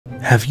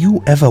Have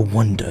you ever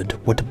wondered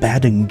what a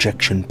bad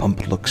injection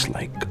pump looks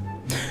like?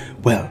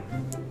 Well,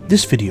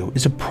 this video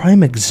is a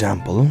prime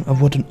example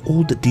of what an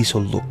old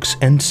diesel looks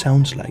and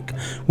sounds like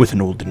with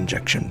an old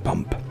injection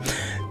pump.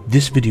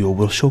 This video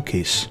will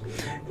showcase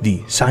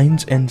the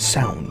signs and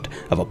sound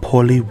of a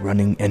poorly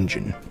running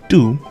engine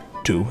due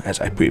to, as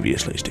I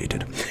previously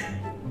stated,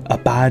 a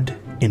bad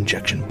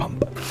injection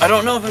pump. I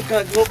don't know if I've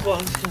got glow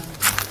plugs.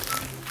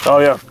 Oh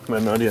yeah, I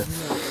have no idea.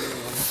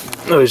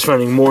 Oh, he's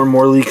finding more and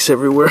more leaks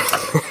everywhere.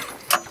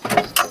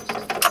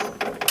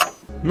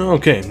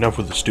 Okay, enough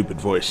with the stupid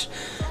voice.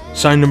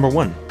 Sign number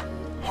 1.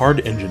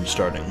 Hard engine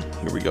starting.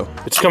 Here we go.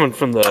 It's coming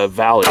from the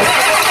valley.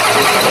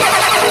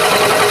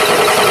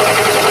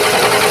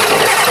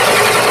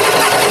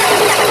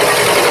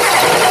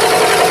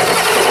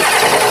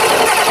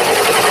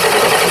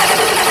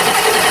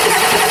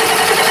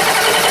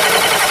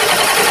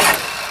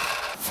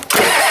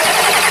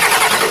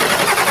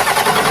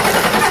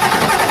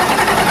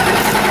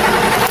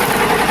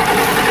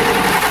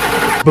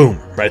 Boom,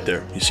 right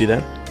there. You see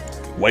that?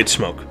 White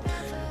smoke.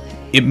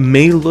 It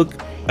may look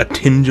a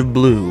tinge of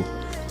blue,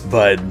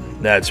 but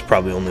that's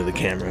probably only the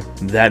camera.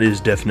 That is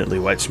definitely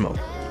white smoke.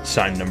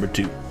 Sign number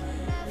 2.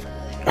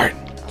 Alright,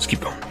 let's keep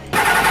going.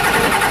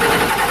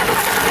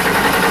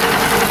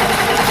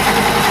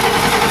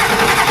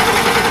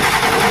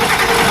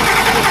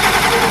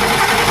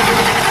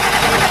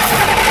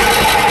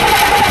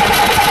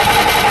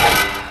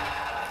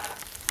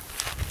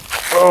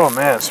 Oh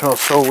man, it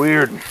smells so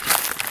weird.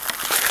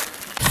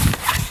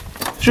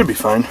 Should be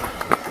fine.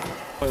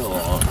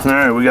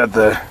 Alright, we got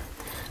the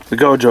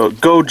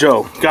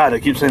Gojo. God, I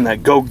keep saying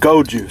that.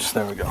 Go juice.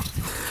 There we go.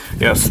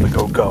 Yes, the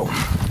Go.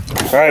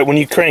 Alright, when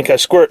you crank, I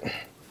squirt.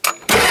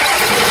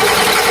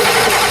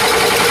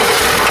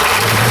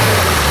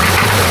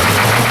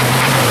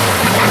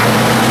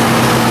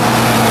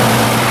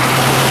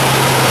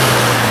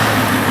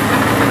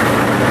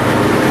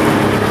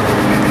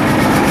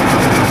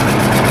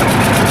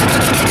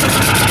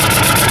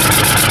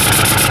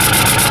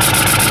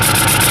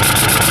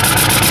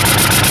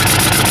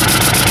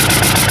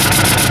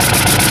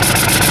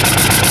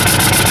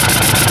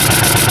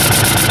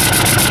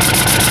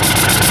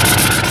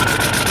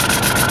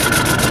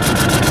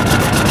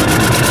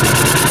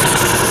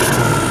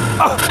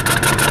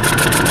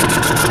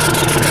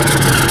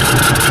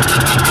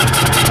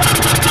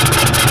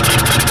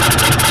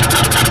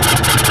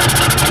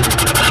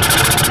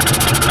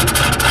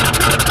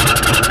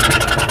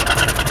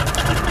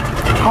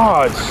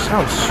 Oh, it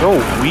sounds so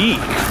weak.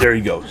 There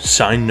you go.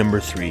 Sign number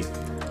 3.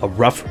 A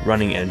rough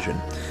running engine.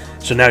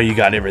 So now you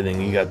got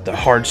everything. You got the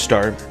hard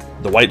start,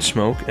 the white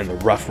smoke, and the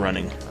rough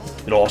running.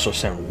 It'll also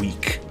sound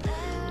weak.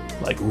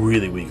 Like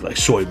really weak, like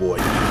soy boy.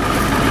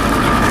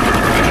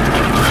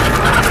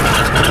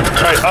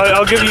 Alright,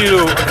 I'll give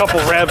you a couple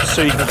revs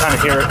so you can kind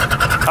of hear it.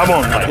 I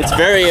won't like It's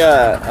very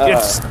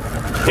it's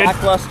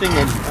blacklusting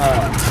and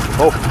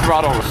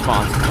throttle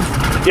response.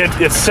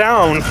 It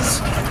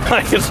sounds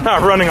like it's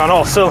not running on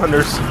all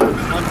cylinders.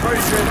 I'm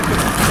pretty sure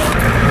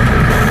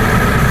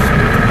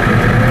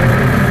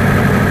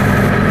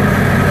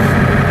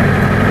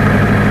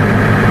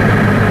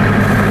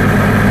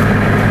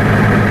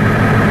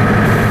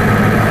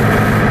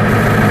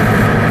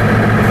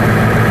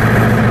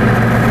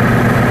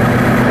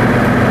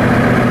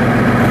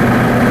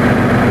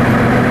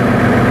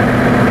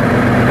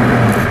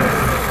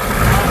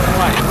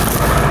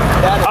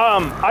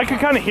I could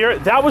kind of hear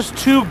it. That was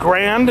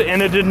 $2,000,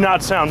 and it did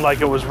not sound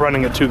like it was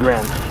running at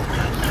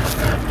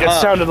 $2,000. It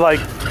sounded like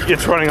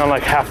it's running on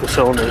like half the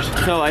cylinders.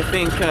 So I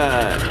think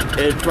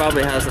it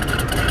probably has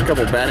a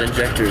couple bad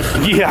injectors.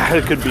 Yeah,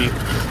 it could be.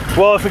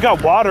 Well, if it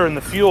got water in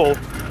the fuel,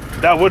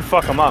 that would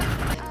fuck them up.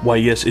 Why,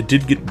 yes, it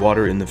did get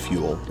water in the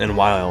fuel, and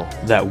while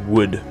that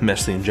would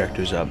mess the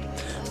injectors up,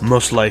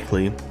 most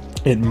likely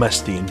it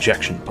messed the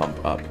injection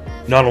pump up.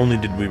 Not only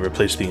did we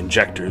replace the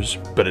injectors,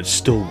 but it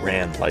still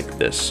ran like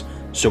this.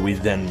 So we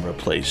then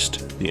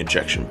replaced the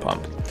injection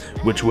pump,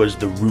 which was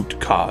the root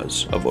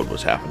cause of what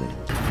was happening.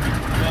 Well,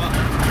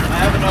 I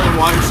have another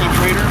water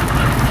separator.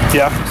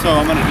 Yeah. So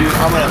I'm gonna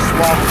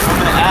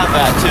add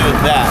that to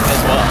that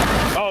as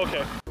well. Oh,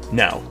 okay.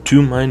 Now,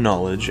 to my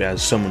knowledge,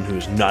 as someone who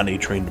is not a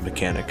trained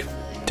mechanic,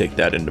 take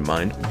that into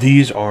mind.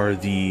 These are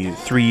the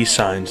 3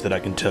 signs that I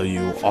can tell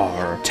you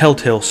are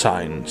telltale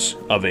signs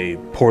of a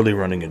poorly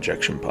running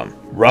injection pump.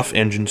 Rough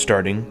engine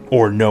starting,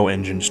 or no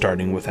engine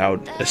starting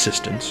without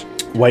assistance.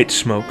 White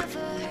smoke,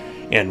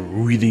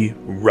 and really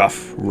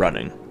rough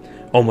running.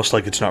 Almost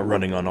like it's not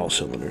running on all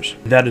cylinders.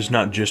 That is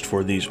not just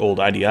for these old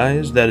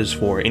IDIs, that is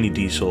for any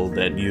diesel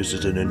that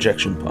uses an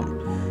injection pump.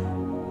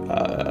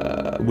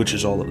 Which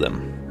is all of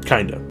them.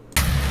 Kinda.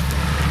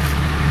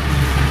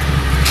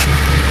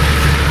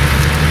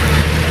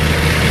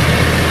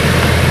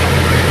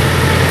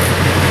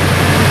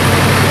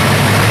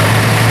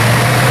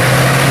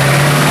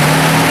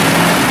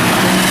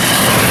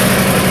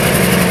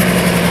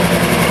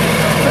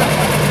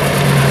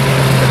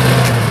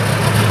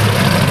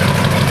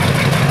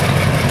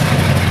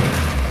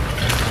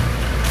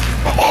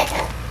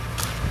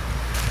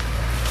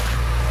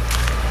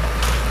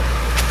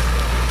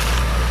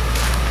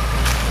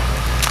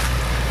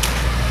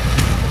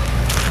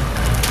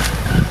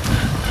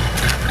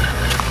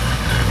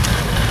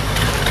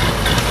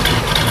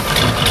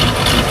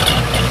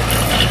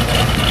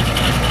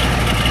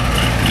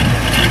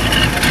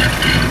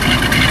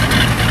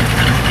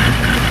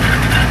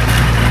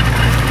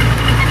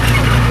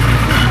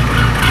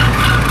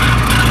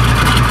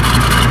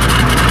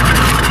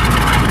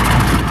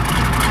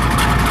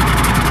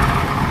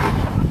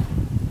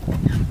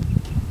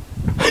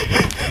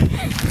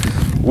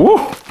 Woo!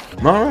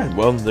 Alright,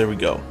 well, there we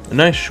go. A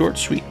nice, short,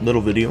 sweet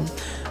little video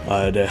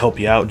to help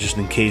you out just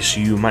in case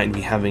you might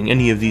be having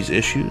any of these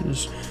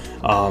issues.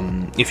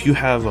 If you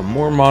have a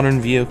more modern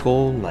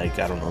vehicle, like,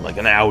 I don't know, like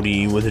an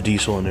Audi with a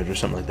diesel in it or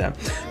something like that,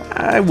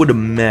 I would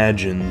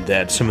imagine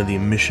that some of the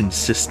emission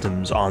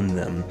systems on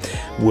them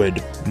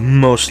would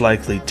most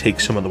likely take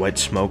some of the white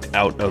smoke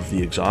out of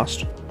the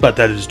exhaust. But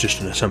that is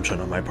just an assumption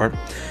on my part.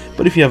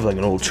 But if you have like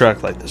an old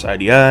truck like this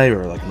IDI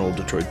or like an old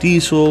Detroit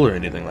diesel or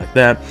anything like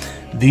that,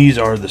 these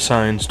are the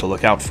signs to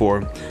look out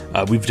for.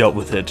 We've dealt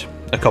with it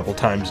a couple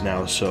times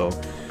now, so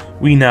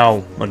we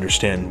now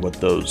understand what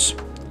those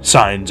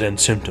signs and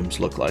symptoms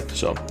look like.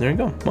 So there you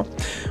go. Well,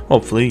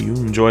 hopefully you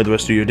enjoy the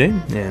rest of your day,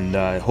 and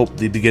I hope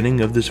the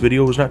beginning of this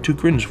video was not too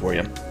cringe for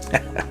you.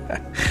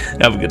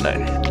 Have a good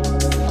night.